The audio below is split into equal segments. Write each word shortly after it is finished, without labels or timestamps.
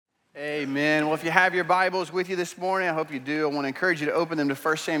Amen. Well, if you have your Bibles with you this morning, I hope you do. I want to encourage you to open them to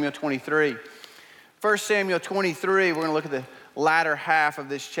 1 Samuel 23. 1 Samuel 23, we're going to look at the latter half of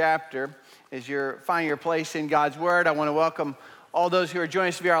this chapter. As you're finding your place in God's Word, I want to welcome all those who are joining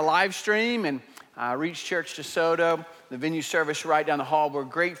us via our live stream and Reach Church DeSoto, the venue service right down the hall. We're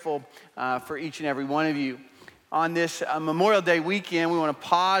grateful for each and every one of you. On this Memorial Day weekend, we want to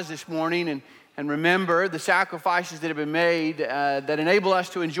pause this morning and remember the sacrifices that have been made that enable us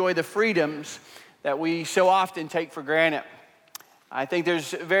to enjoy the freedoms that we so often take for granted. I think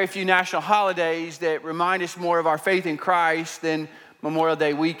there's very few national holidays that remind us more of our faith in Christ than Memorial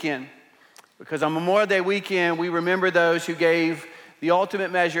Day weekend. Because on Memorial Day weekend, we remember those who gave the ultimate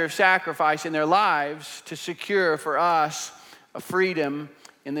measure of sacrifice in their lives to secure for us a freedom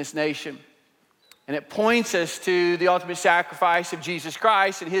in this nation. And it points us to the ultimate sacrifice of Jesus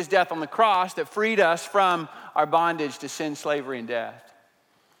Christ and his death on the cross that freed us from our bondage to sin, slavery, and death.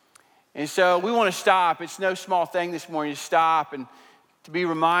 And so we want to stop. It's no small thing this morning to stop and to be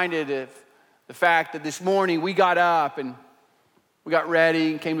reminded of the fact that this morning we got up and we got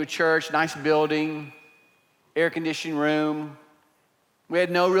ready and came to a church, nice building, air-conditioned room. We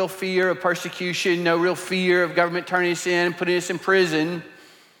had no real fear of persecution, no real fear of government turning us in and putting us in prison.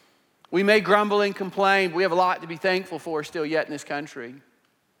 We may grumble and complain, but we have a lot to be thankful for still yet in this country.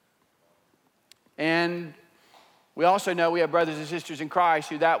 And we also know we have brothers and sisters in Christ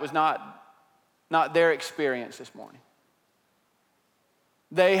who that was not their experience this morning.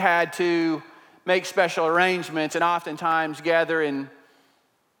 They had to make special arrangements and oftentimes gather in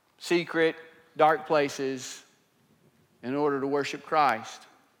secret, dark places in order to worship Christ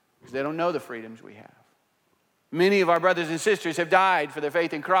because they don't know the freedoms we have. Many of our brothers and sisters have died for their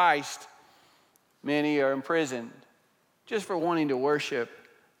faith in Christ. Many are imprisoned just for wanting to worship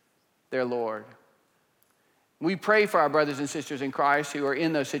their Lord. We pray for our brothers and sisters in Christ who are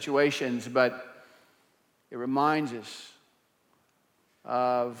in those situations, but it reminds us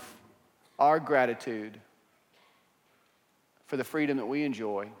of our gratitude for the freedom that we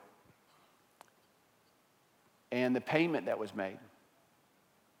enjoy and the payment that was made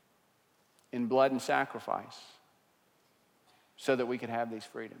in blood and sacrifice so that we could have these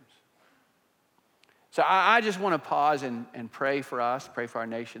freedoms. So I just want to pause and pray for us, pray for our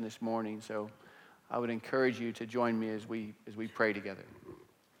nation this morning. So I would encourage you to join me as we pray together.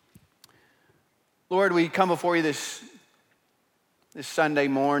 Lord, we come before you this Sunday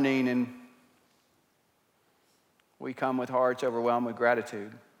morning, and we come with hearts overwhelmed with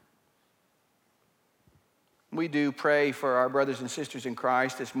gratitude. We do pray for our brothers and sisters in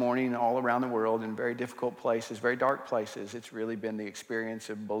Christ this morning all around the world in very difficult places, very dark places. It's really been the experience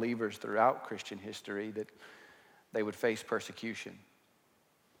of believers throughout Christian history that they would face persecution.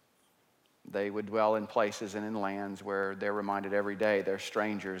 They would dwell in places and in lands where they're reminded every day they're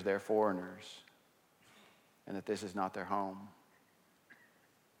strangers, they're foreigners, and that this is not their home.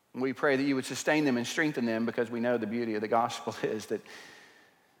 We pray that you would sustain them and strengthen them because we know the beauty of the gospel is that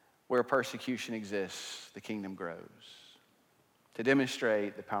where persecution exists, the kingdom grows to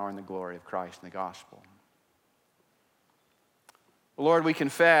demonstrate the power and the glory of Christ and the gospel. Lord, we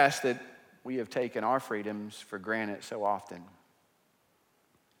confess that we have taken our freedoms for granted so often.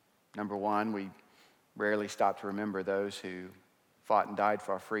 Number one, we rarely stop to remember those who fought and died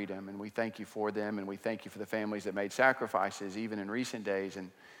for our freedom, and we thank you for them, and we thank you for the families that made sacrifices even in recent days,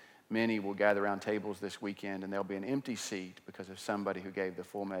 and many will gather around tables this weekend and there'll be an empty seat because of somebody who gave the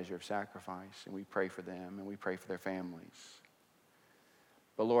full measure of sacrifice. And we pray for them and we pray for their families.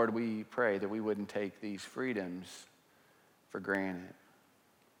 But Lord, we pray that we wouldn't take these freedoms for granted.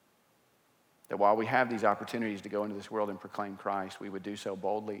 That while we have these opportunities to go into this world and proclaim Christ, we would do so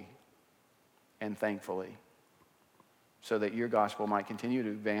boldly and thankfully so that your gospel might continue to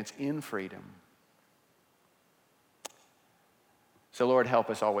advance in freedom. So Lord, help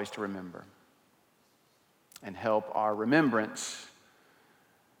us always to remember and help our remembrance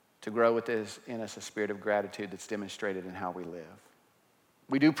to grow in us a spirit of gratitude that's demonstrated in how we live.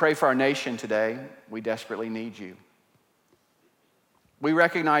 We do pray for our nation today. We desperately need you. We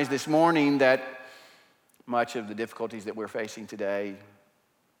recognize this morning that much of the difficulties that we're facing today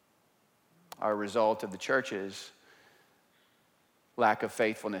are a result of the church's lack of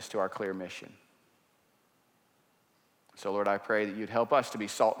faithfulness to our clear mission. So, Lord, I pray that you'd help us to be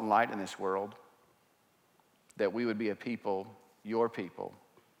salt and light in this world, that we would be a people, your people,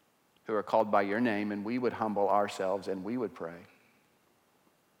 who are called by your name, and we would humble ourselves and we would pray,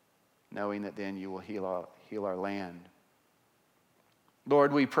 knowing that then you will heal our land.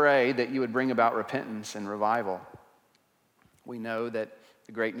 Lord, we pray that you would bring about repentance and revival. We know that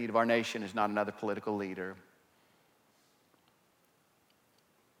the great need of our nation is not another political leader,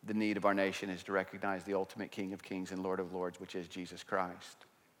 the need of our nation is to recognize the ultimate King of Kings and Lord of Lords, which is Jesus Christ.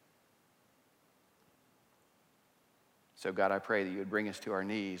 So God, I pray that you would bring us to our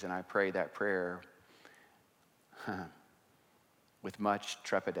knees, and I pray that prayer with much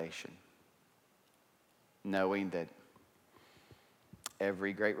trepidation, knowing that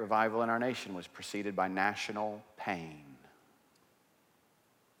every great revival in our nation was preceded by national pain.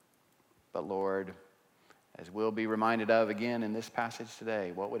 But Lord, as we'll be reminded of again in this passage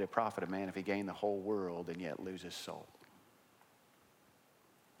today, what would it profit a man if he gained the whole world and yet lose his soul?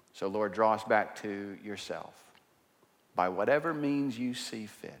 So Lord, draw us back to yourself by whatever means you see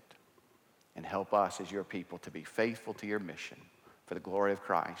fit, and help us as your people to be faithful to your mission for the glory of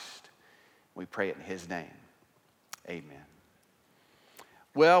Christ. We pray it in his name. Amen.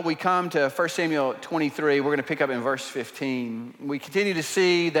 Well, we come to 1 Samuel 23. We're going to pick up in verse 15. We continue to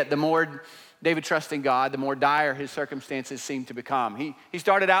see that the more David trusts in God, the more dire his circumstances seem to become. He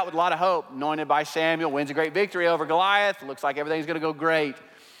started out with a lot of hope, anointed by Samuel, wins a great victory over Goliath. Looks like everything's going to go great.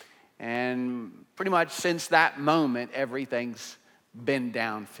 And pretty much since that moment, everything's been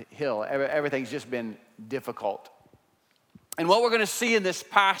downhill. Everything's just been difficult. And what we're going to see in this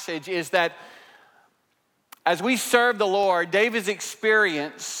passage is that as we serve the Lord, David's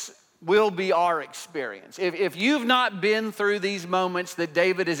experience will be our experience. If you've not been through these moments that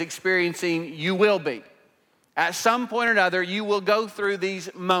David is experiencing, you will be. At some point or another, you will go through these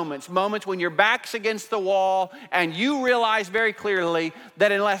moments when your back's against the wall and you realize very clearly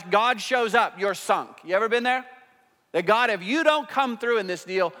that unless God shows up, you're sunk. You ever been there? That God, if you don't come through in this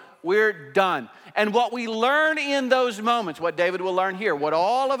deal, we're done. And what we learn in those moments, what David will learn here, what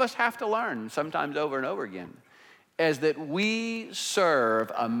all of us have to learn, sometimes over and over again, is that we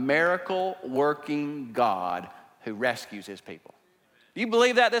serve a miracle-working God who rescues his people. Do you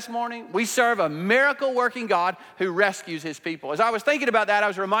believe that this morning? We serve a miracle-working God who rescues his people. As I was thinking about that, I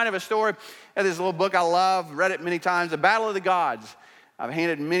was reminded of a story of this little book I love, read it many times, The Battle of the Gods. I've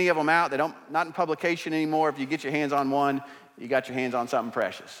handed many of them out. They're not in publication anymore. If you get your hands on one, you got your hands on something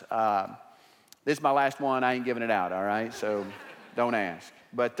precious. This is my last one. I ain't giving it out, all right? So don't ask.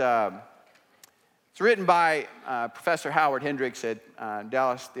 But it's written by Professor Howard Hendricks at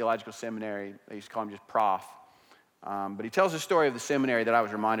Dallas Theological Seminary. They used to call him just Prof. But he tells the story of the seminary that I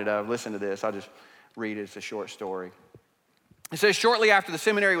was reminded of. Listen to this. I'll just read it. It's a short story. It says, shortly after the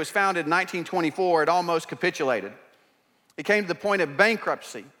seminary was founded in 1924, it almost capitulated. It came to the point of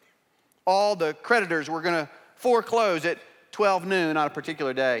bankruptcy. All the creditors were going to foreclose at 12 noon on a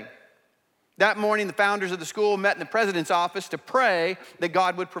particular day. That morning, the founders of the school met in the president's office to pray that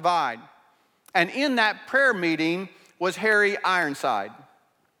God would provide. And in that prayer meeting was Harry Ironside.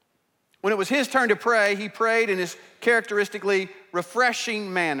 When it was his turn to pray, he prayed in his characteristically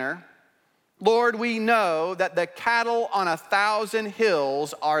refreshing manner, Lord, we know that the cattle on 1,000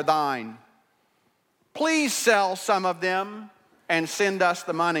 hills are thine. Please sell some of them and send us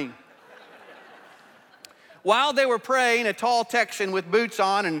the money. While they were praying, a tall Texan with boots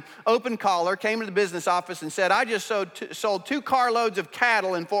on and open collar came to the business office and said, I just sold 2 carloads of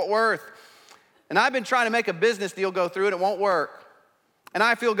cattle in Fort Worth, and I've been trying to make a business deal go through and it won't work. And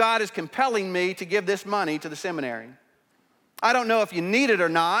I feel God is compelling me to give this money to the seminary. I don't know if you need it or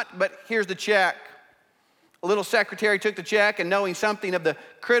not, but here's the check. A little secretary took the check and knowing something of the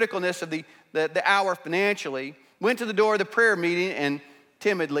criticalness of the hour financially, went to the door of the prayer meeting and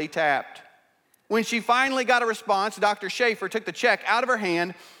timidly tapped. When she finally got a response, Dr. Schaefer took the check out of her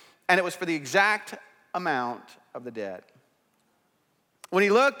hand, and it was for the exact amount of the debt. When he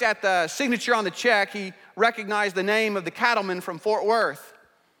looked at the signature on the check, he recognized the name of the cattleman from Fort Worth.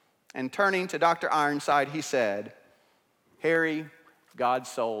 And turning to Dr. Ironside, he said, Harry, God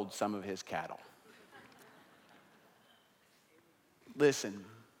sold some of his cattle. Listen,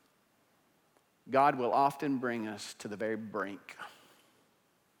 God will often bring us to the very brink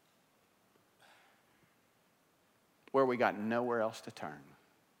where we got nowhere else to turn.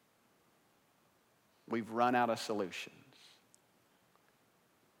 We've run out of solutions.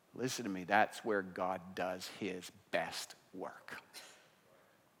 Listen to me, that's where God does his best work.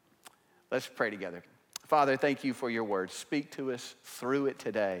 Let's pray together. Father, thank you for your word. Speak to us through it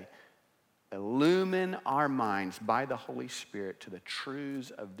today. Illumine our minds by the Holy Spirit to the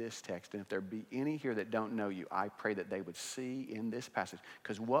truths of this text. And if there be any here that don't know you, I pray that they would see in this passage.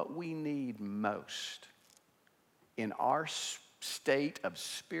 Because what we need most in our state of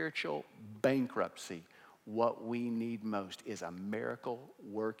spiritual bankruptcy, what we need most is a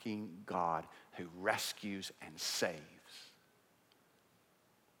miracle-working God who rescues and saves.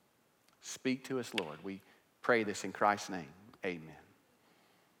 Speak to us, Lord. We pray this in Christ's name. Amen.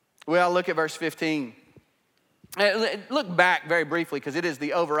 Well, look at verse 15. Look back very briefly, because it is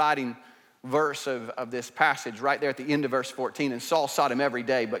the overriding verse of this passage right there at the end of verse 14. And Saul sought him every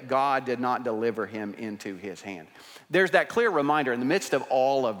day, but God did not deliver him into his hand. There's that clear reminder in the midst of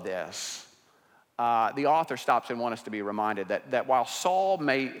all of this. The author stops and wants us to be reminded that while Saul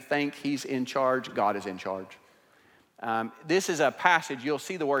may think he's in charge, God is in charge. This is a passage, you'll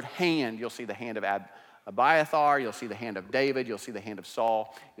see the word hand. You'll see the hand of Abiathar. You'll see the hand of David. You'll see the hand of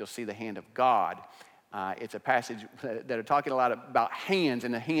Saul. You'll see the hand of God. It's a passage that are talking a lot about hands,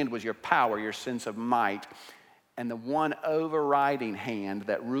 and the hand was your power, your sense of might. And the one overriding hand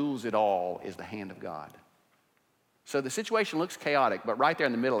that rules it all is the hand of God. So the situation looks chaotic, but right there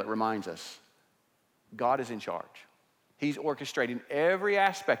in the middle it reminds us, God is in charge. He's orchestrating every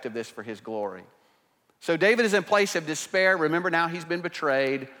aspect of this for his glory. So David is in a place of despair. Remember, now he's been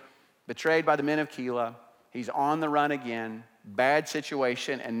betrayed by the men of Keilah. He's on the run again, bad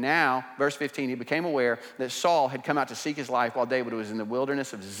situation. And now, verse 15, he became aware that Saul had come out to seek his life while David was in the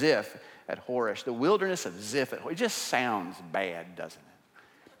wilderness of Ziph at Horesh. The wilderness of Ziph at Horesh. It just sounds bad, doesn't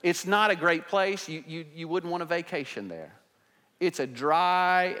it? It's not a great place. You wouldn't want a vacation there. It's a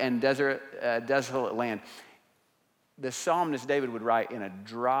dry and desolate land. The psalmist David would write, in a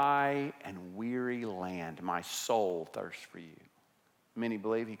dry and weary land, my soul thirsts for you. Many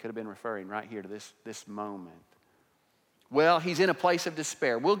believe he could have been referring right here to this moment. Well, he's in a place of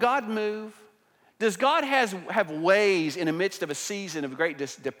despair. Will God move? Does God have ways in the midst of a season of great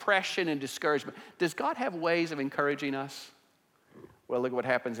depression and discouragement? Does God have ways of encouraging us? Well, look what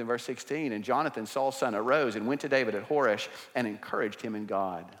happens in verse 16. And Jonathan, Saul's son, arose and went to David at Horesh and encouraged him in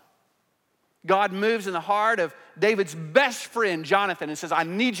God. God moves in the heart of David's best friend, Jonathan, and says, I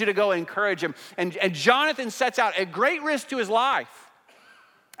need you to go encourage him. And Jonathan sets out at great risk to his life.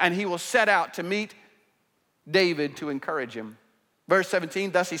 And he will set out to meet David to encourage him. Verse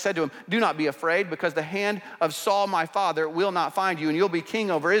 17, thus he said to him, do not be afraid, because the hand of Saul my father will not find you, and you'll be king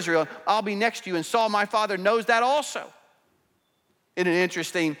over Israel. I'll be next to you, and Saul my father knows that also. Isn't it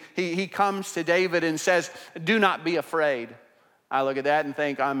interesting? He comes to David and says, do not be afraid. I look at that and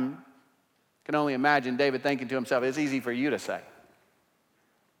think, can only imagine David thinking to himself, it's easy for you to say.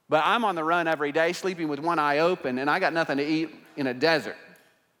 But I'm on the run every day, sleeping with one eye open, and I got nothing to eat in a desert.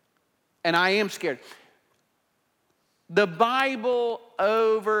 And I am scared. The Bible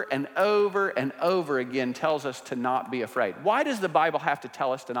over and over and over again tells us to not be afraid. Why does the Bible have to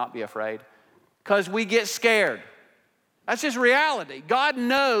tell us to not be afraid? Because we get scared. That's just reality. God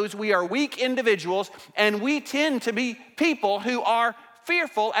knows we are weak individuals, and we tend to be people who are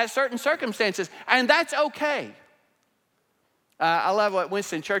fearful at certain circumstances, and that's okay. I love what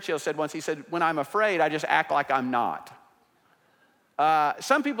Winston Churchill said once. He said, when I'm afraid, I just act like I'm not.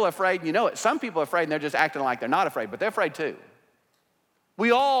 Some people are afraid, and you know it. Some people are afraid, and they're just acting like they're not afraid, but they're afraid too.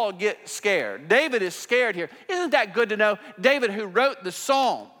 We all get scared. David is scared here. Isn't that good to know? David, who wrote the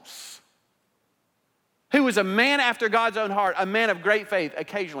Psalms, who was a man after God's own heart, a man of great faith,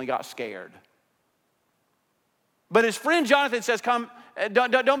 occasionally got scared. But his friend Jonathan says, come,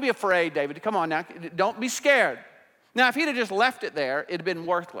 don't be afraid, David. Come on now, don't be scared. Now, if he'd have just left it there, it'd have been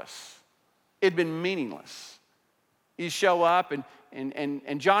worthless. It'd been meaningless. You show up,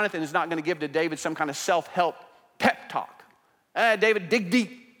 and Jonathan is not going to give to David some kind of self-help pep talk. David, dig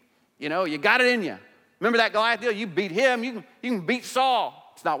deep. You know, you got it in you. Remember that Goliath deal? You beat him, you can beat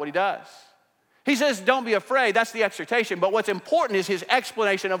Saul. It's not what he does. He says, don't be afraid. That's the exhortation. But what's important is his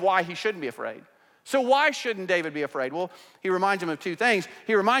explanation of why he shouldn't be afraid. So why shouldn't David be afraid? Well, he reminds him of two things.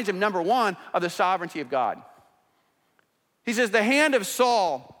 He reminds him, number one, of the sovereignty of God. He says, the hand of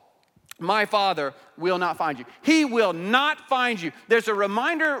Saul, my father, will not find you. He will not find you. There's a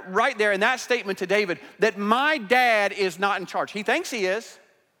reminder right there in that statement to David that my dad is not in charge. He thinks he is.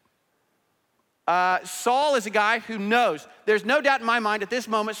 Saul is a guy who knows. There's no doubt in my mind at this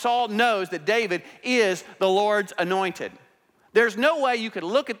moment, Saul knows that David is the Lord's anointed. There's no way you could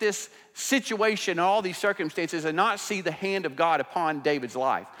look at this situation and all these circumstances and not see the hand of God upon David's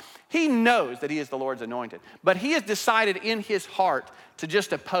life. He knows that he is the Lord's anointed, but he has decided in his heart to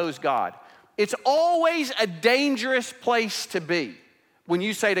just oppose God. It's always a dangerous place to be when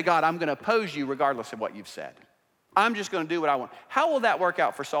you say to God, I'm going to oppose you regardless of what you've said. I'm just going to do what I want. How will that work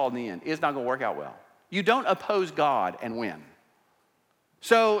out for Saul in the end? It's not going to work out well. You don't oppose God and win.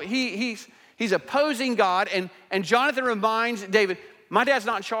 So he's opposing God, and Jonathan reminds David, my dad's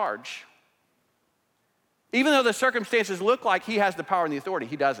not in charge. Even though the circumstances look like he has the power and the authority,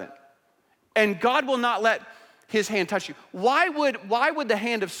 he doesn't. And God will not let his hand touch you. Why would the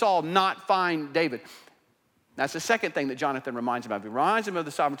hand of Saul not find David? That's the second thing that Jonathan reminds him of. He reminds him of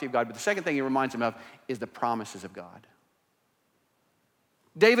the sovereignty of God, but the second thing he reminds him of is the promises of God.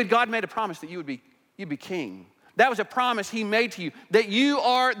 David, God made a promise that you'd be king. That was a promise he made to you, that you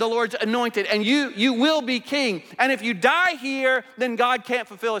are the Lord's anointed and you will be king. And if you die here, then God can't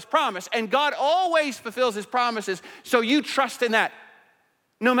fulfill his promise. And God always fulfills his promises, so you trust in that.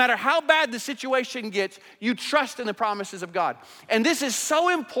 No matter how bad the situation gets, you trust in the promises of God. And this is so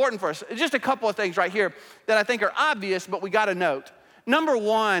important for us. Just a couple of things right here that I think are obvious, but we got to note. Number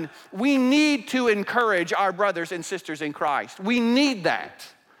one, we need to encourage our brothers and sisters in Christ. We need that.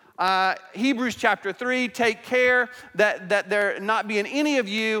 Hebrews chapter 3, take care that there not be in any of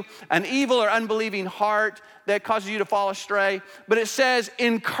you an evil or unbelieving heart that causes you to fall astray. But it says,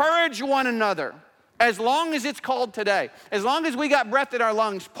 encourage one another as long as it's called today. As long as we got breath in our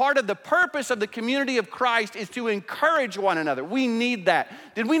lungs, part of the purpose of the community of Christ is to encourage one another. We need that.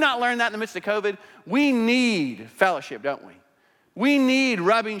 Did we not learn that in the midst of COVID? We need fellowship, don't we? We need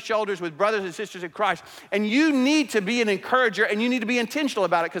rubbing shoulders with brothers and sisters in Christ. And you need to be an encourager, and you need to be intentional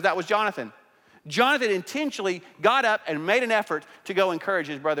about it, because that was Jonathan. Jonathan intentionally got up and made an effort to go encourage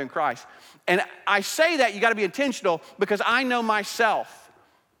his brother in Christ. And I say that you got to be intentional because I know myself.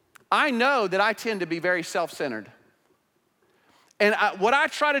 I know that I tend to be very self-centered. And what I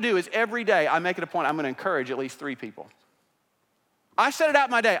try to do is every day I make it a point, I'm going to encourage at least 3 people. I set it out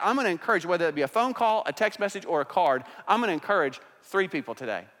my day. I'm going to encourage, whether it be a phone call, a text message, or a card, I'm going to encourage 3 people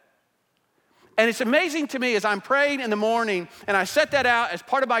today. And it's amazing to me as I'm praying in the morning and I set that out as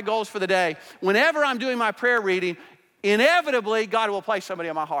part of my goals for the day, whenever I'm doing my prayer reading, inevitably God will place somebody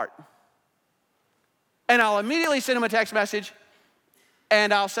on my heart. And I'll immediately send them a text message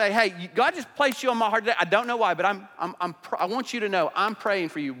and I'll say, hey, God just placed you on my heart today. I don't know why, but I want you to know I'm praying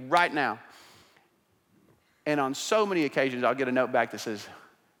for you right now. And on so many occasions, I'll get a note back that says,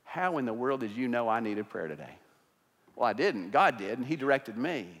 how in the world did you know I needed prayer today? Well, I didn't. God did, and he directed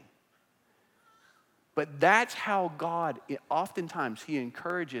me. But that's how God, oftentimes, he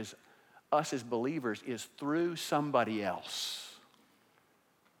encourages us as believers is through somebody else.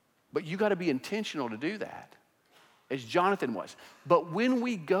 But you got to be intentional to do that, as Jonathan was. But when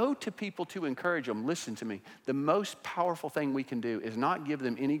we go to people to encourage them, listen to me, the most powerful thing we can do is not give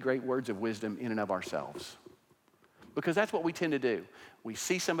them any great words of wisdom in and of ourselves. Because that's what we tend to do. We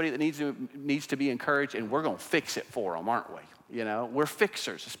see somebody that needs to be encouraged, and we're going to fix it for them, aren't we? You know, we're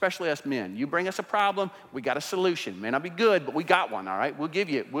fixers, especially us men. You bring us a problem, we got a solution. May not be good, but we got one, all right? We'll give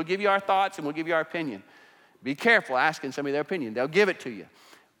you our thoughts, and we'll give you our opinion. Be careful asking somebody their opinion. They'll give it to you.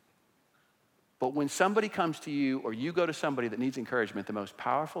 But when somebody comes to you or you go to somebody that needs encouragement, the most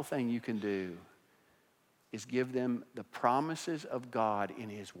powerful thing you can do is give them the promises of God in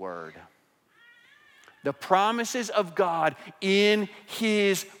his word. The promises of God in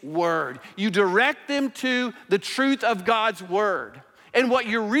his word. You direct them to the truth of God's word. And what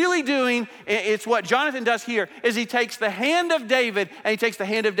you're really doing, it's what Jonathan does here, is he takes the hand of David and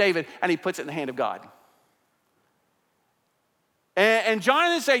he puts it in the hand of God. And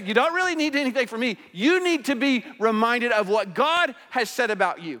Jonathan said, you don't really need anything from me. You need to be reminded of what God has said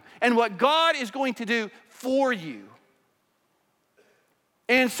about you and what God is going to do for you.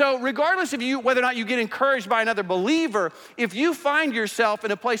 And so regardless of whether or not you get encouraged by another believer, if you find yourself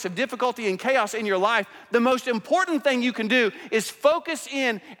in a place of difficulty and chaos in your life, the most important thing you can do is focus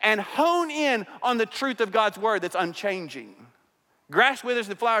in and hone in on the truth of God's word that's unchanging. Grass withers,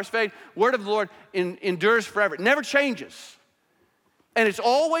 the flowers fade. Word of the Lord endures forever. It never changes. And it's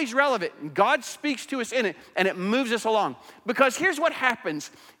always relevant. And God speaks to us in it, and it moves us along. Because here's what happens.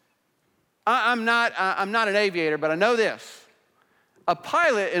 I'm not an aviator, but I know this. A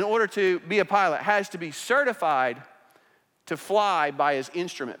pilot, in order to be a pilot, has to be certified to fly by his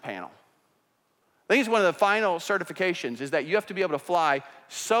instrument panel. I think it's one of the final certifications is that you have to be able to fly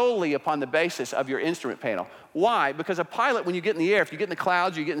solely upon the basis of your instrument panel. Why? Because a pilot, when you get in the air, if you get in the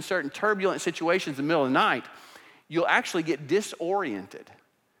clouds, you get in certain turbulent situations in the middle of the night, you'll actually get disoriented.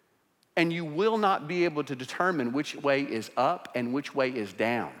 And you will not be able to determine which way is up and which way is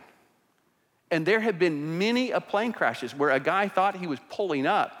down. And there have been many plane crashes where a guy thought he was pulling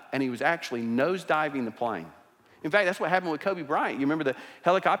up and he was actually nosediving the plane. In fact, that's what happened with Kobe Bryant. You remember the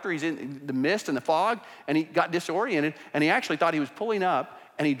helicopter, he's in the mist and the fog, and he got disoriented, and he actually thought he was pulling up,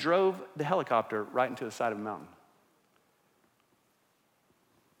 and he drove the helicopter right into the side of a mountain.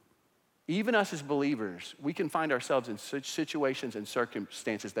 Even us as believers, we can find ourselves in such situations and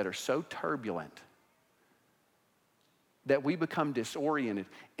circumstances that are so turbulent that we become disoriented.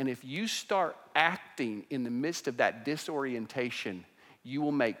 And if you start acting in the midst of that disorientation, you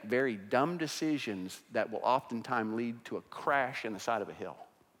will make very dumb decisions that will oftentimes lead to a crash in the side of a hill.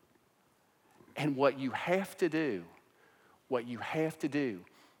 And what you have to do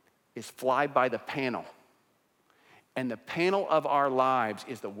is fly by the panel. And the panel of our lives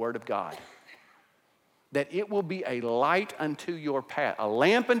is the Word of God. that it will be a light unto your path, a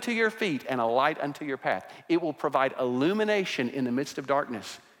lamp unto your feet and a light unto your path. It will provide illumination in the midst of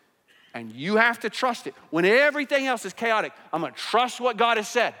darkness. And you have to trust it. When everything else is chaotic, I'm going to trust what God has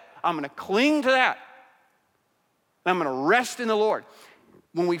said. I'm going to cling to that. And I'm going to rest in the Lord.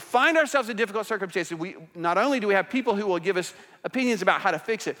 When we find ourselves in difficult circumstances, we not only do we have people who will give us opinions about how to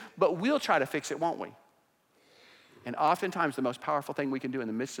fix it, but we'll try to fix it, won't we? And oftentimes the most powerful thing we can do in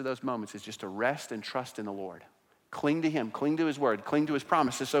the midst of those moments is just to rest and trust in the Lord. Cling to him, cling to his word, cling to his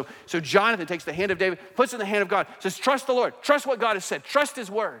promises. So Jonathan takes the hand of David, puts it in the hand of God, says, trust the Lord, trust what God has said, trust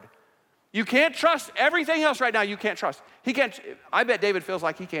his word. You can't trust everything else right now, you can't trust. I bet David feels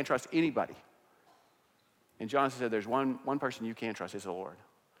like he can't trust anybody. And Jonathan said, there's one person you can trust, is the Lord.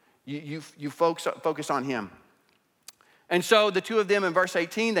 You focus on him. And so the two of them in verse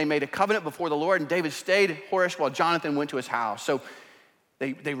 18, they made a covenant before the Lord, and David stayed at Horesh while Jonathan went to his house. So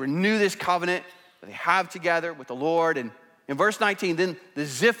they renew this covenant that they have together with the Lord. And in verse 19, then the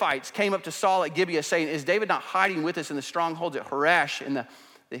Ziphites came up to Saul at Gibeah, saying, is David not hiding with us in the strongholds at Horesh in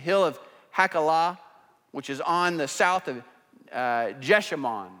the hill of Hachilah, which is on the south of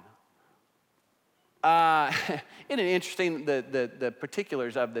Jeshimon? Isn't it interesting, the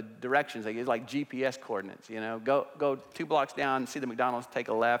particulars of the directions? It's like GPS coordinates, you know. Go 2 blocks down, see the McDonald's, take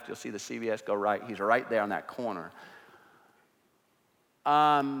a left, you'll see the CVS, go right. He's right there on that corner.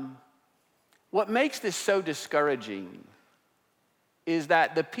 What makes this so discouraging is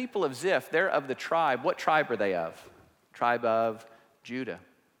that the people of Ziph, they're of the tribe. What tribe are they of? Tribe of Judah.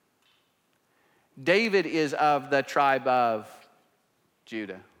 David is of the tribe of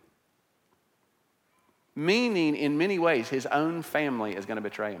Judah. Meaning, in many ways, his own family is going to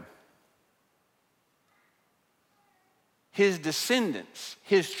betray him. His descendants,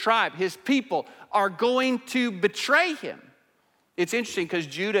 his tribe, his people are going to betray him. It's interesting because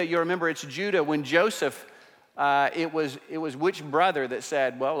Judah, you remember it's Judah when Joseph, it was which brother that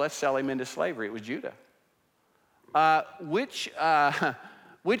said, well, let's sell him into slavery? It was Judah.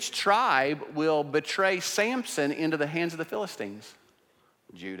 Which tribe will betray Samson into the hands of the Philistines?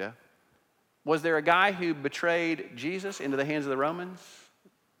 Judah. Was there a guy who betrayed Jesus into the hands of the Romans?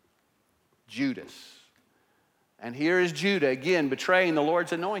 Judas. And here is Judah, again, betraying the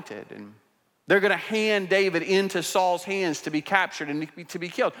Lord's anointed. And they're going to hand David into Saul's hands to be captured and to be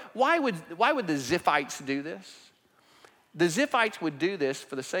killed. Why would the Ziphites do this? The Ziphites would do this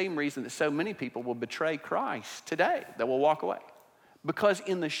for the same reason that so many people will betray Christ today, that will walk away. Because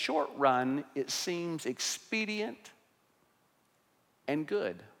in the short run, it seems expedient and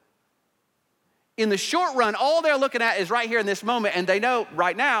good. In the short run, all they're looking at is right here in this moment, and they know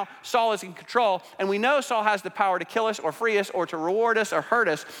right now Saul is in control, and we know Saul has the power to kill us or free us or to reward us or hurt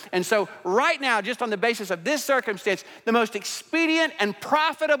us. And so right now, just on the basis of this circumstance, the most expedient and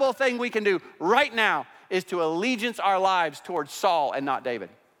profitable thing we can do right now is to allegiance our lives towards Saul and not David.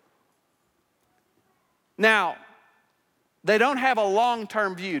 Now, they don't have a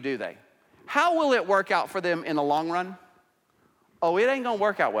long-term view, do they? How will it work out for them in the long run? Oh, it ain't gonna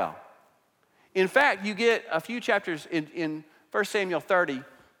work out well. In fact, you get a few chapters in 1 Samuel 30,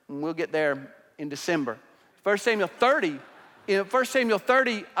 and we'll get there in December. 1 Samuel 30, in 1 Samuel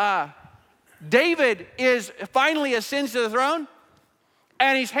 30, David finally ascends to the throne,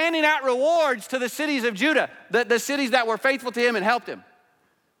 and he's handing out rewards to the cities of Judah, the cities that were faithful to him and helped him.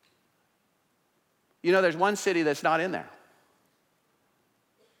 You know, there's one city that's not in there.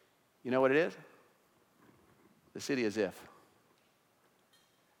 You know what it is? The city of Ziph.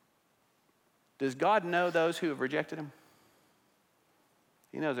 Does God know those who have rejected him?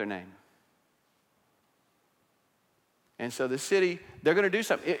 He knows their name. And so the city, they're going to do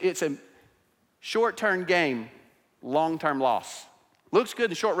something. It's a short-term gain, long-term loss. Looks good in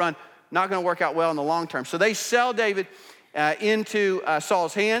the short run, not going to work out well in the long term. So they sell David into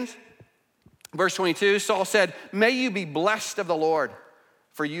Saul's hands. Verse 22, Saul said, "May you be blessed of the Lord,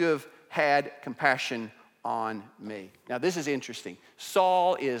 for you have had compassion on me." Now this is interesting.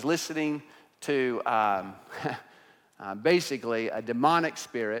 Saul is listening to basically a demonic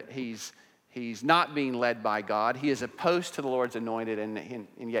spirit. He's not being led by God. He is opposed to the Lord's anointed,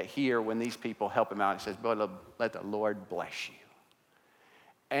 and yet here, when these people help him out, he says, "Let the Lord bless you."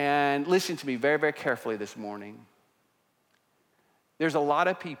 And listen to me very, very carefully this morning. There's a lot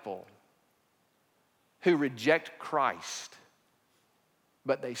of people who reject Christ,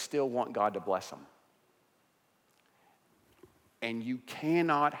 but they still want God to bless them. And you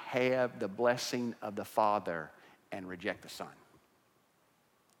cannot have the blessing of the Father and reject the Son.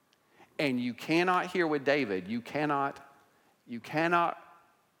 And you cannot, here with David, you cannot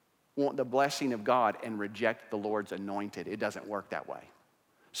want the blessing of God and reject the Lord's anointed. It doesn't work that way.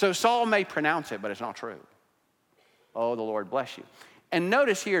 So Saul may pronounce it, but it's not true. Oh, the Lord bless you. And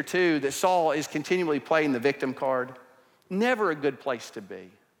notice here too that Saul is continually playing the victim card. Never a good place to be.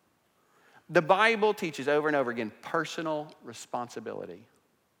 The Bible teaches over and over again personal responsibility.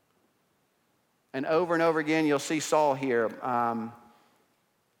 And over again, you'll see Saul here.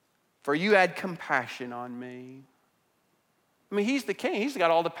 For you had compassion on me. I mean, he's the king. He's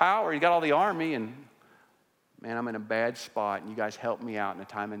got all the power. He's got all the army. And man, I'm in a bad spot. And you guys helped me out in a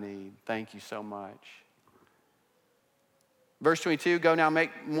time of need. Thank you so much. Verse 22, go now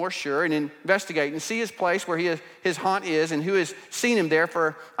make more sure and investigate and see his place where his haunt is and who has seen him there,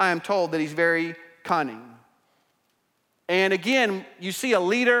 for I am told that he's very cunning. And again, you see a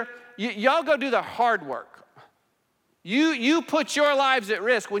leader. Y'all go do the hard work. You put your lives at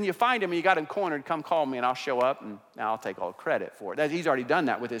risk. When you find him and you got him cornered, come call me and I'll show up and now I'll take all credit for it. He's already done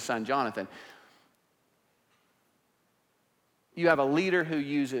that with his son Jonathan. You have a leader who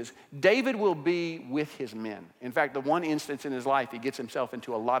uses. David will be with his men. In fact, the one instance in his life he gets himself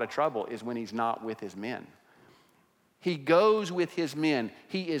into a lot of trouble is when he's not with his men. He goes with his men.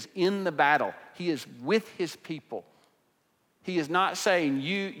 He is in the battle. He is with his people. He is not saying,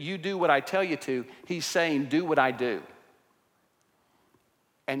 you do what I tell you to. He's saying, do what I do.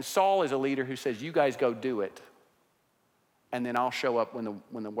 And Saul is a leader who says, you guys go do it. And then I'll show up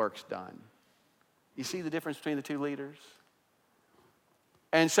when the work's done. You see the difference between the two leaders?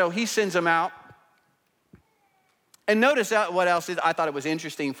 And so he sends them out. And notice what else is, I thought it was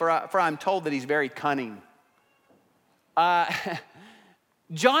interesting. For I'm told that he's very cunning.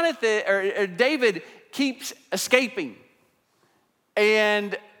 Jonathan or David keeps escaping.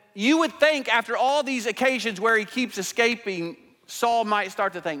 And you would think after all these occasions where he keeps escaping, Saul might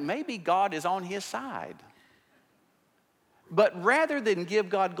start to think, maybe God is on his side. But rather than give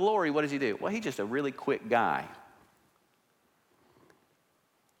God glory, what does he do? Well, he's just a really quick guy.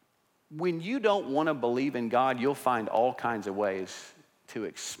 When you don't want to believe in God, you'll find all kinds of ways to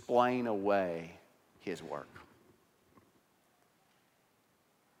explain away his work.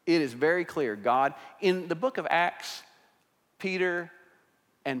 It is very clear. God, in the book of Acts, Peter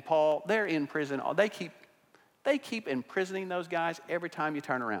and Paul, they're in prison. They keep imprisoning those guys every time you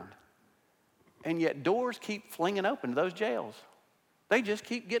turn around. And yet doors keep flinging open to those jails. They just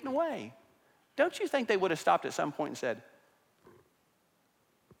keep getting away. Don't you think they would have stopped at some point and said,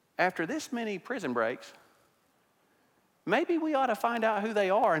 after this many prison breaks, maybe we ought to find out who they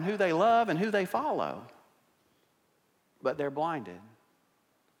are and who they love and who they follow. But they're blinded.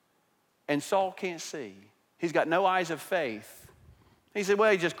 And Saul can't see. He's got no eyes of faith. He said,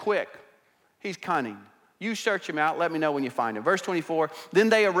 well, he's just quick. He's cunning. You search him out. Let me know when you find him. Verse 24, then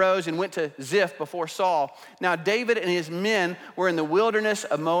they arose and went to Ziph before Saul. Now David and his men were in the wilderness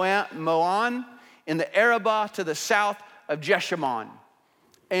of Moan in the Arabah to the south of Jeshimon.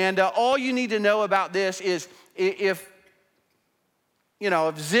 And all you need to know about this is if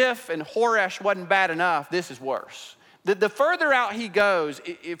Ziph and Horesh wasn't bad enough, this is worse. The further out he goes,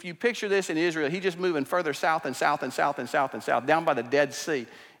 if you picture this in Israel, he's just moving further south and south and south and south and south, down by the Dead Sea.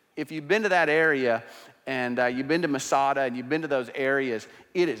 If you've been to that area and you've been to Masada and you've been to those areas,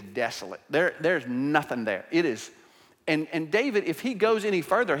 it is desolate. There's nothing there. It is. And David, if he goes any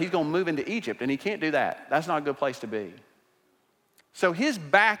further, he's going to move into Egypt, and he can't do that. That's not a good place to be. So his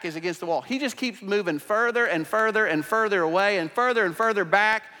back is against the wall. He just keeps moving further and further and further away and further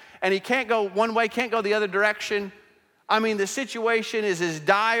back, and he can't go one way, can't go the other direction. I mean, the situation is as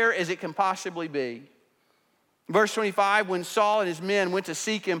dire as it can possibly be. Verse 25, when Saul and his men went to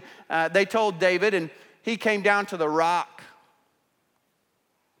seek him, they told David, and he came down to the rock.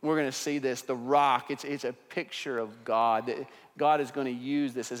 We're going to see this, the rock. It's a picture of God. God is going to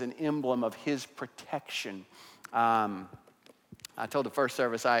use this as an emblem of his protection. I told the first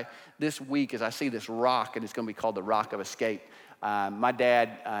service, this week as I see this rock, and it's going to be called the Rock of Escape. My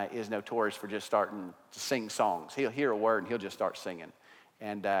dad is notorious for just starting to sing songs. He'll hear a word and he'll just start singing.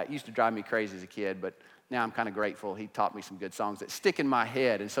 And it used to drive me crazy as a kid, but now I'm kind of grateful. He taught me some good songs that stick in my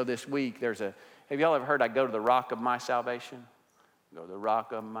head. And so this week have y'all ever heard I go to the rock of my salvation? Go to the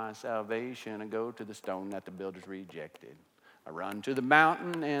rock of my salvation and go to the stone that the builders rejected. I run to the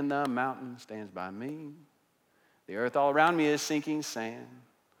mountain and the mountain stands by me. The earth all around me is sinking sand.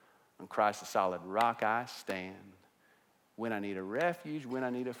 On Christ the solid rock I stand. When I need a refuge, when I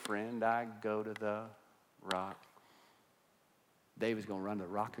need a friend, I go to the rock. David's going to run to the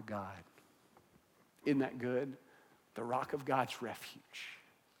rock of God. Isn't that good? The rock of God's refuge.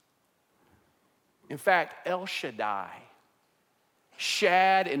 In fact, El Shaddai.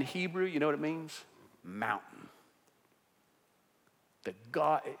 Shad in Hebrew, you know what it means? Mountain.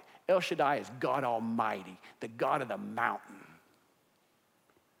 El Shaddai is God Almighty, the God of the mountain.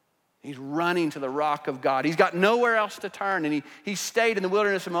 He's running to the rock of God. He's got nowhere else to turn, and he stayed in the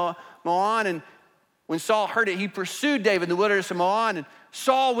wilderness of Moan, and when Saul heard it, he pursued David in the wilderness of Moan, and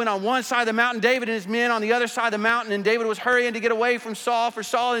Saul went on one side of the mountain, David and his men on the other side of the mountain, and David was hurrying to get away from Saul, for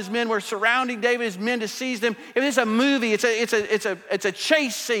Saul and his men were surrounding David and his men to seize them. If it's a movie, it's a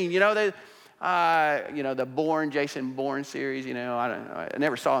chase scene, the Jason Bourne series, I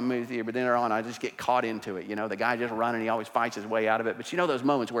never saw a movie theater, but then on I just get caught into it. The guy just running, he always fights his way out of it. But those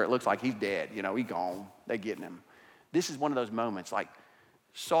moments where it looks like he's dead, he's gone, they're getting him. This is one of those moments, like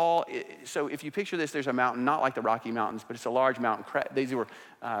Saul. So if you picture this, there's a mountain, not like the Rocky Mountains, but it's a large mountain. These were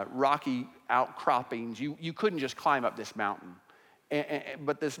rocky outcroppings. You couldn't just climb up this mountain.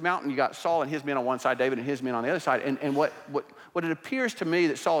 But this mountain, you got Saul and his men on one side, David and his men on the other side. And what it appears to me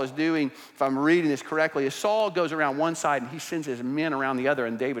that Saul is doing, if I'm reading this correctly, is Saul goes around one side and he sends his men around the other,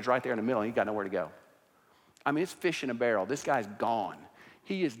 and David's right there in the middle, and he's got nowhere to go. I mean, it's fish in a barrel. This guy's gone.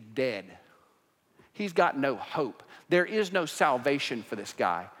 He is dead. He's got no hope. There is no salvation for this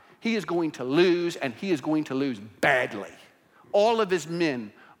guy. He is going to lose, and he is going to lose badly. All of his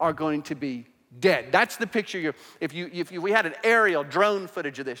men are going to be dead. That's the picture. If we had an aerial drone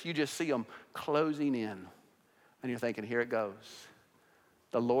footage of this, you just see them closing in. And you're thinking, here it goes.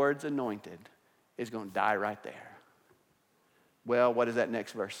 The Lord's anointed is going to die right there. Well, what does that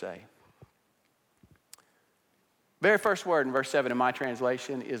next verse say? Very first word in verse 7 in my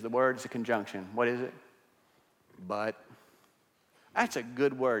translation is the word, it's a conjunction. What is it? But. That's a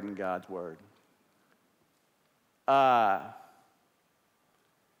good word in God's word.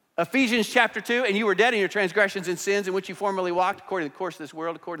 Ephesians chapter 2, and you were dead in your transgressions and sins in which you formerly walked according to the course of this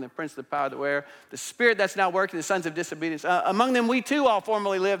world, according to the prince of the power of the air, the spirit that's now working, the sons of disobedience. Among them we too all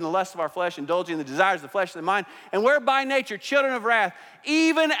formerly lived in the lust of our flesh, indulging in the desires of the flesh and the mind, and we're by nature children of wrath,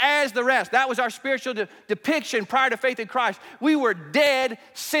 even as the rest. That was our spiritual depiction prior to faith in Christ. We were dead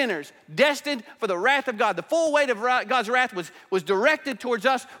sinners, destined for the wrath of God. The full weight of God's wrath was directed towards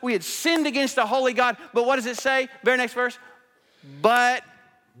us. We had sinned against the holy God. But what does it say? Very next verse. But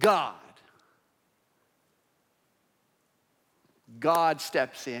God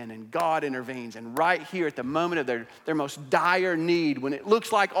steps in and God intervenes. And right here at the moment of their most dire need, when it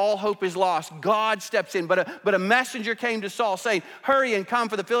looks like all hope is lost, God steps in. But a messenger came to Saul saying, hurry and come,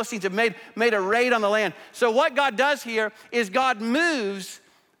 for the Philistines have made a raid on the land. So what God does here is God moves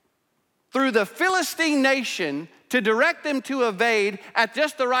through the Philistine nation to direct them to evade at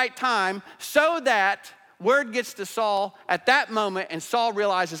just the right time, so that word gets to Saul at that moment, and Saul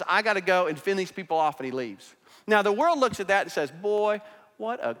realizes, I got to go and fend these people off, and he leaves. Now, the world looks at that and says, boy,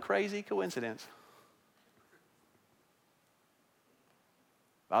 what a crazy coincidence.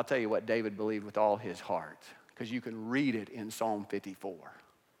 I'll tell you what David believed with all his heart, because you can read it in Psalm 54.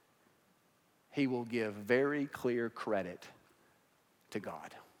 He will give very clear credit to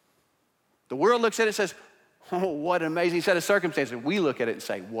God. The world looks at it and says, oh, what an amazing set of circumstances. We look at it and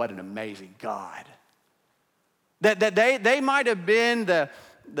say, what an amazing God. That they might have been the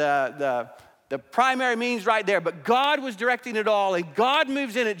primary means right there, but God was directing it all, and God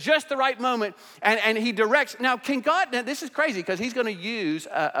moves in at just the right moment, and he directs. Now, now this is crazy, because he's going to use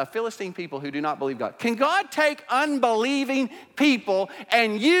a Philistine people who do not believe God. Can God take unbelieving people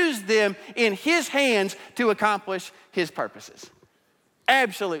and use them in his hands to accomplish his purposes?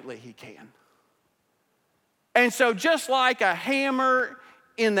 Absolutely, he can. And so just like a hammer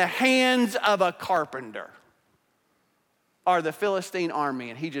in the hands of a carpenter are the Philistine army,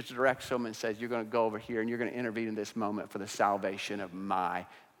 and he just directs them and says, you're going to go over here and you're going to intervene in this moment for the salvation of my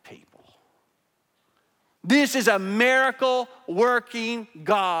people. This is a miracle-working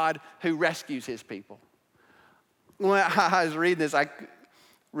God who rescues his people. When I was reading this, I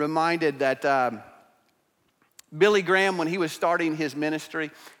reminded that Billy Graham, when he was starting his ministry,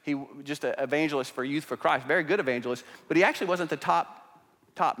 he was just an evangelist for Youth for Christ, very good evangelist, but he actually wasn't the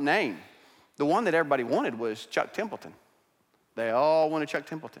top name. The one that everybody wanted was Chuck Templeton. They all wanted Chuck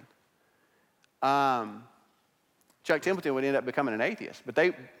Templeton. Chuck Templeton would end up becoming an atheist, but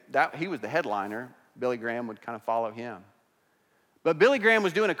he was the headliner. Billy Graham would kind of follow him. But Billy Graham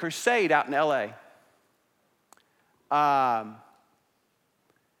was doing a crusade out in L.A.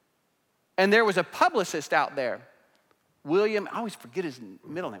 And there was a publicist out there, I always forget his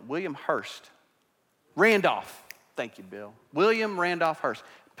middle name, William Hurst. Randolph, thank you, Bill. William Randolph Hearst.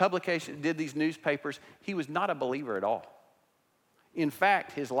 Publication, did these newspapers. He was not a believer at all. In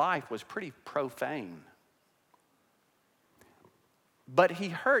fact, his life was pretty profane. But he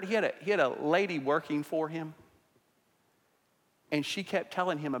had a lady working for him, and she kept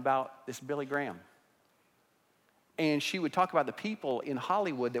telling him about this Billy Graham. And she would talk about the people in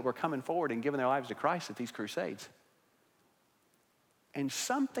Hollywood that were coming forward and giving their lives to Christ at these crusades. And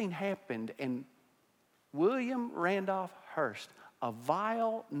something happened, and William Randolph Hearst, a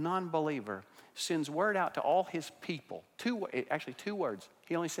vile non-believer, sends word out to all his people. Two words.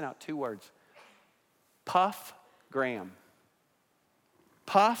 He only sent out 2 words. Puff Graham.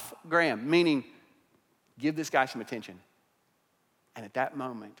 Puff Graham, meaning give this guy some attention. And at that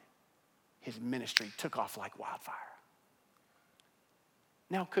moment, his ministry took off like wildfire.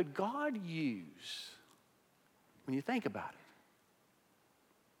 Now, could God use, when you think about it,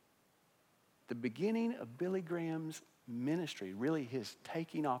 the beginning of Billy Graham's ministry, really his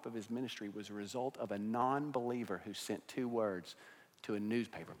taking off of his ministry, was a result of a non-believer who sent 2 words to a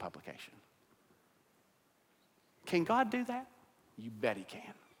newspaper publication. Can God do that? You bet he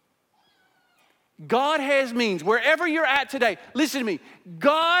can. God has means. Wherever you're at today, listen to me.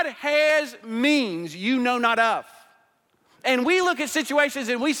 God has means you know not of. And we look at situations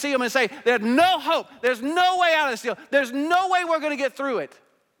and we see them and say, there's no hope. There's no way out of this deal. There's no way we're going to get through it.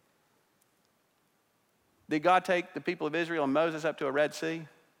 Did God take the people of Israel and Moses up to a Red Sea?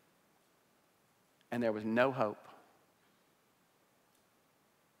 And there was no hope.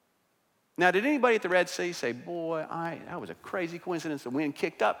 Now, did anybody at the Red Sea say, boy, that was a crazy coincidence. The wind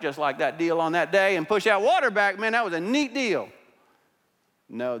kicked up just like that deal on that day and pushed that water back. Man, that was a neat deal.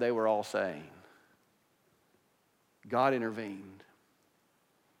 No, they were all saying, God intervened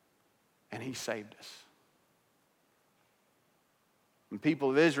and he saved us. And people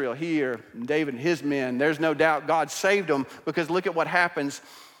of Israel here, and David and his men, there's no doubt God saved them, because look at what happens.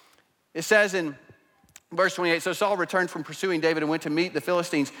 It says in verse 28, so Saul returned from pursuing David and went to meet the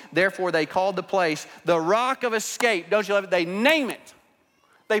Philistines. Therefore, they called the place the Rock of Escape. Don't you love it? They name it.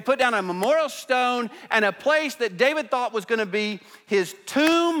 They put down a memorial stone, and a place that David thought was going to be his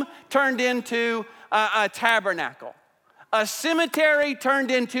tomb turned into a tabernacle. A cemetery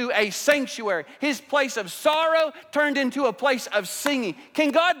turned into a sanctuary. His place of sorrow turned into a place of singing.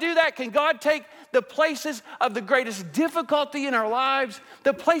 Can God do that? Can God take the places of the greatest difficulty in our lives,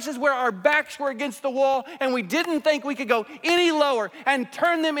 the places where our backs were against the wall and we didn't think we could go any lower, and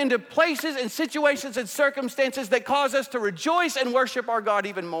turn them into places and situations and circumstances that cause us to rejoice and worship our God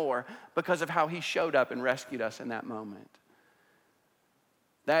even more because of how he showed up and rescued us in that moment?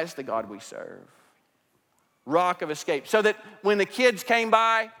 That's the God we serve. Rock of escape. So that when the kids came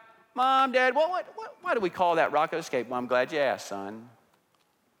by, Mom, Dad, why do we call that rock of escape? Well, I'm glad you asked, son.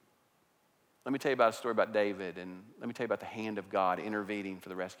 Let me tell you about a story about David, and let me tell you about the hand of God intervening for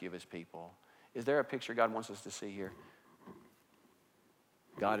the rescue of his people. Is there a picture God wants us to see here?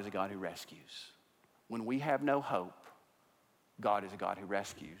 God is a God who rescues. When we have no hope, God is a God who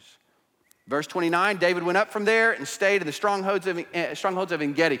rescues. Verse 29, David went up from there and stayed in the strongholds of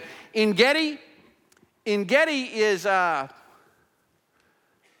En-Gedi. En-Gedi is,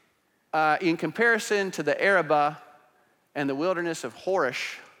 in comparison to the Arabah and the wilderness of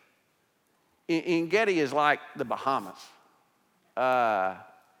Horish, En-Gedi is like the Bahamas.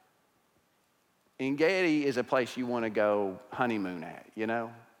 En-Gedi is a place you want to go honeymoon at, you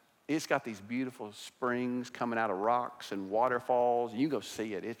know? It's got these beautiful springs coming out of rocks and waterfalls. You go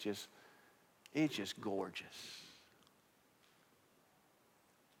see it. It's just gorgeous.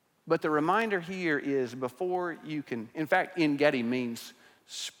 But the reminder here is before you can, in fact, En-Gedi means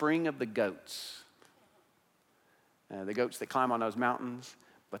spring of the goats. The goats that climb on those mountains,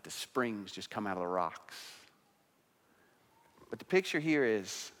 but the springs just come out of the rocks. But the picture here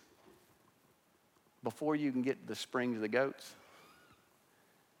is before you can get the springs of the goats,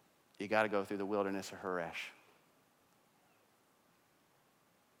 you got to go through the wilderness of Horesh.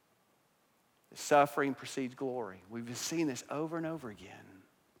 The suffering precedes glory. We've been seeing this over and over again.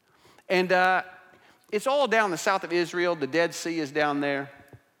 And it's all down the south of Israel. The Dead Sea is down there.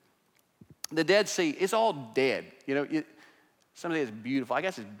 The Dead Sea, it's all dead. You know, some of it is beautiful. I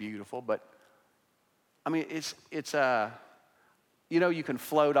guess it's beautiful, but I mean, it's you know, you can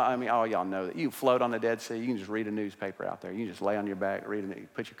float on, I mean, all y'all know that. You can float on the Dead Sea. You can just read a newspaper out there. You can just lay on your back,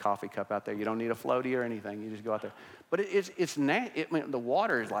 put your coffee cup out there. You don't need a floaty or anything. You just go out there. But the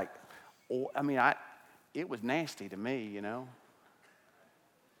water is like, it was nasty to me, you know.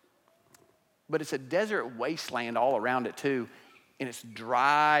 But it's a desert wasteland all around it too, and it's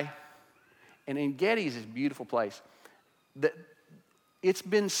dry. And En-Gedi is this beautiful place. It's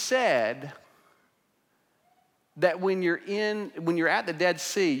been said that when you're at the Dead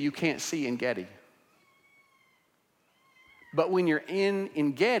Sea, you can't see En-Gedi. But when you're in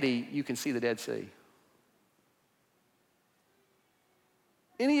En-Gedi, you can see the Dead Sea.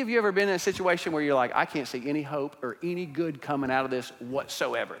 Any of you ever been in a situation where you're like, I can't see any hope or any good coming out of this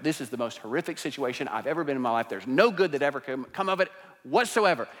whatsoever? This is the most horrific situation I've ever been in my life. There's no good that ever come of it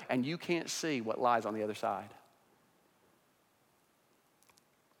whatsoever. And you can't see what lies on the other side.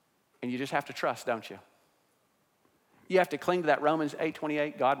 And you just have to trust, don't you? You have to cling to that Romans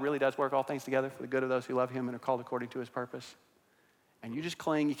 8:28. God really does work all things together for the good of those who love him and are called according to his purpose. And you just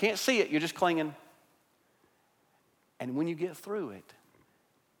cling. You can't see it. You're just clinging. And when you get through it,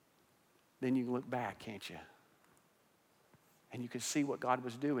 then you look back, can't you? And you can see what God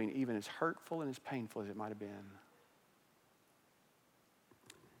was doing, even as hurtful and as painful as it might have been.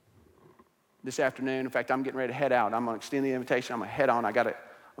 This afternoon, in fact, I'm getting ready to head out. I'm going to extend the invitation. I'm going to head on.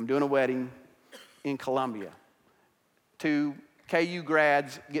 I'm doing a wedding in Columbia. 2 KU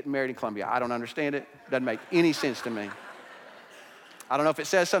grads getting married in Columbia. I don't understand it. Doesn't make any sense to me. I don't know if it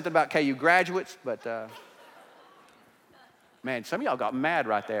says something about KU graduates, but man, some of y'all got mad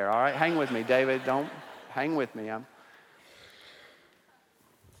right there. All right, hang with me, David. Don't hang with me.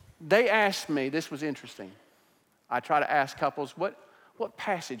 They asked me, this was interesting. I try to ask couples, what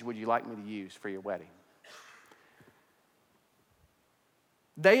passage would you like me to use for your wedding?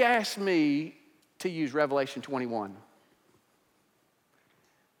 They asked me to use Revelation 21.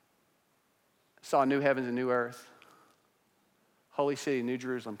 Saw new heavens and new earth. Holy city, New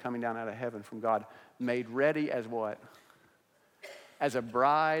Jerusalem, coming down out of heaven from God, made ready as what? As a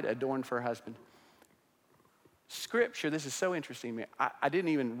bride adorned for her husband. Scripture, this is so interesting to me. I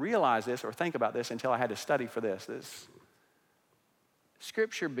didn't even realize this or think about this until I had to study for this.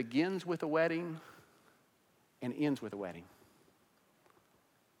 Scripture begins with a wedding and ends with a wedding.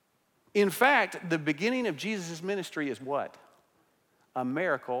 In fact, the beginning of Jesus' ministry is what? A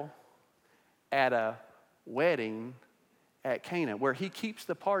miracle at a wedding at Cana, where he keeps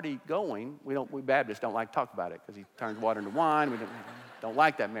the party going. We Baptists don't like to talk about it because he turns water into wine. We don't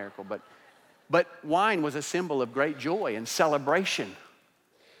like that miracle, but wine was a symbol of great joy and celebration.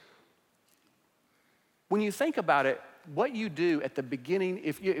 When you think about it, what you do at the beginning,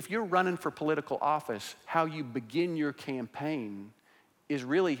 if you're running for political office, how you begin your campaign is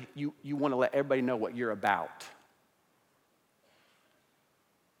really you want to let everybody know what you're about.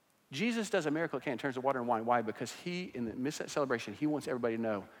 Jesus does a miracle at Cana, turns the water into wine. Why? Because he, in the midst of that celebration, he wants everybody to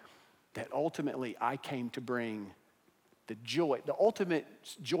know that ultimately I came to bring the joy. The ultimate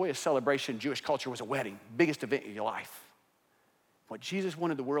joyous celebration in Jewish culture was a wedding, biggest event in your life. What Jesus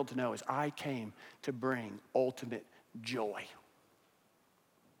wanted the world to know is I came to bring ultimate joy.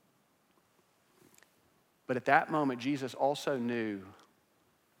 But at that moment, Jesus also knew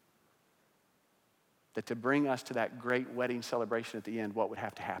that to bring us to that great wedding celebration at the end, what would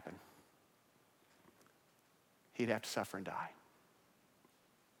have to happen? He'd have to suffer and die.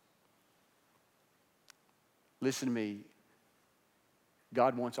 Listen to me.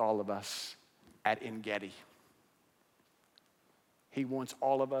 God wants all of us at En-Gedi. He wants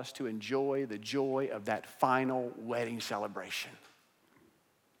all of us to enjoy the joy of that final wedding celebration.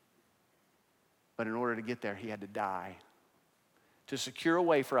 But in order to get there, he had to die to secure a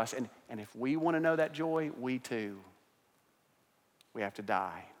way for us. And if we want to know that joy, we too, we have to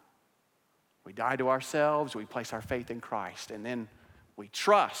die. We die to ourselves, we place our faith in Christ, and then we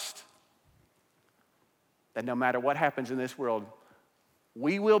trust that no matter what happens in this world,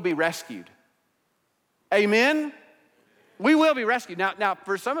 we will be rescued. Amen? We will be rescued. Now,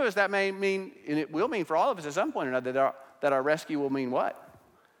 for some of us that may mean, and it will mean for all of us at some point or another, that our rescue will mean what?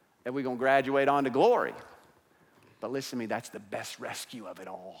 That we're going to graduate on to glory. But listen to me, that's the best rescue of it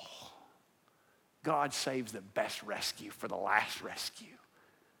all. God saves the best rescue for the last rescue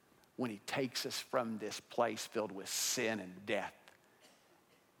when he takes us from this place filled with sin and death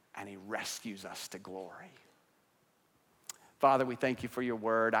and he rescues us to glory. Father, we thank you for your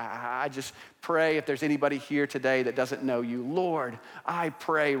word. I just pray if there's anybody here today that doesn't know you, Lord, I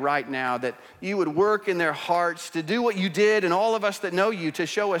pray right now that you would work in their hearts to do what you did and all of us that know you to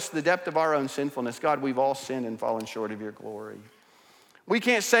show us the depth of our own sinfulness. God, we've all sinned and fallen short of your glory. We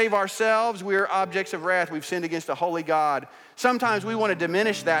can't save ourselves. We are objects of wrath. We've sinned against a holy God. Sometimes we want to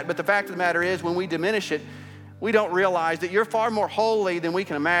diminish that, but the fact of the matter is when we diminish it, we don't realize that you're far more holy than we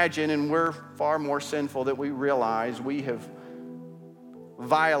can imagine, and we're far more sinful than we realize. We have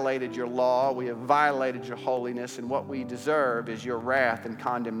violated your law, we have violated your holiness, and what we deserve is your wrath and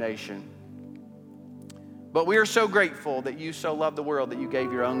condemnation. But we are so grateful that you so loved the world that you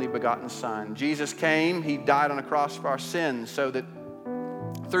gave your only begotten Son. Jesus came, he died on a cross for our sins so that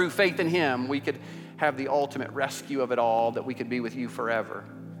through faith in him we could have the ultimate rescue of it all, that we could be with you forever.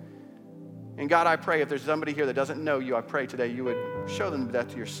 And God, I pray if there's somebody here that doesn't know you, I pray today you would show them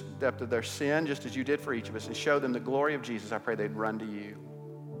the depth of their sin, just as you did for each of us, and show them the glory of Jesus. I pray they'd run to you.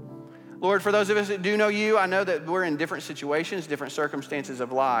 Lord, for those of us that do know you, I know that we're in different situations, different circumstances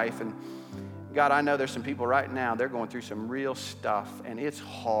of life. And God, I know there's some people right now, they're going through some real stuff, and it's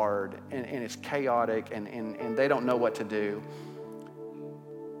hard, and it's chaotic, and they don't know what to do.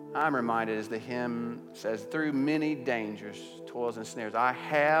 I'm reminded, as the hymn says, through many dangers, toils, and snares, I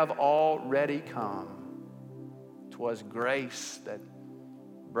have already come. 'Twas grace that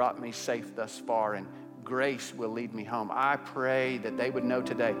brought me safe thus far, and grace will lead me home. I pray that they would know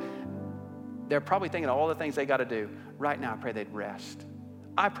today. They're probably thinking of all the things they got to do. Right now, I pray they'd rest.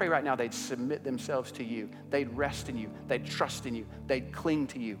 I pray right now they'd submit themselves to you. They'd rest in you. They'd trust in you. They'd cling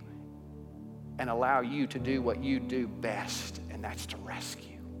to you and allow you to do what you do best, and that's to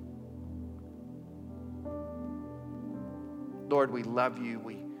rescue. Lord, we love you.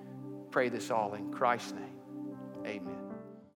 We pray this all in Christ's name. Amen.